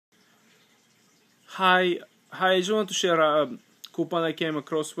Hi, I just want to share a coupon I came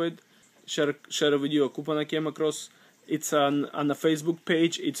across share with you a coupon I came across. It's on a Facebook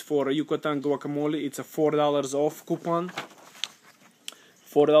page. It's for Yucatan Guacamole. It's a $4 off coupon.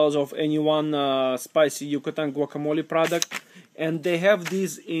 $4 off any one spicy Yucatan Guacamole product. And they have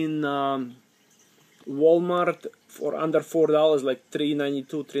these in Walmart for under $4, like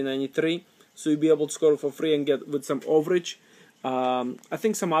 $3.92, $3.93. So you'll be able to score for free and get with some overage. I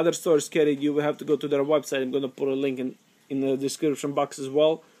think some other stores carry it. You will have to go to their website. I'm going to put a link in the description box as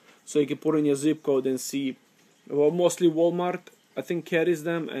well, so you can put in your zip code and see. Well, mostly Walmart, I think, carries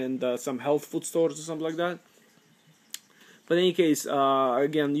them, and some health food stores or something like that. But in any case,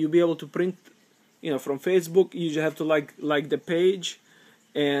 again, you'll be able to print, from Facebook. You just have to like the page,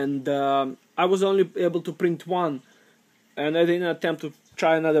 and I was only able to print one, and I didn't attempt to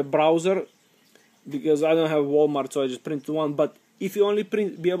try another browser because I don't have Walmart, so I just printed one. But if you only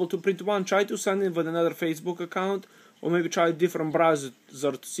be able to print one, try to sign in with another Facebook account, or maybe try a different browser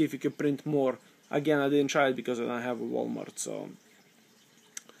to see if you can print more. Again, I didn't try it because I don't have a Walmart. So,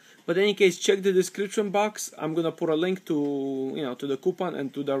 but in any case, check the description box. I'm gonna put a link to to the coupon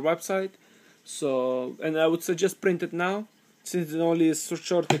and to their website. So, and I would suggest print it now, since it only is a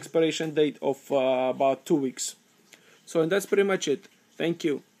short expiration date of about 2 weeks. So, and that's pretty much it. Thank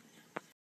you.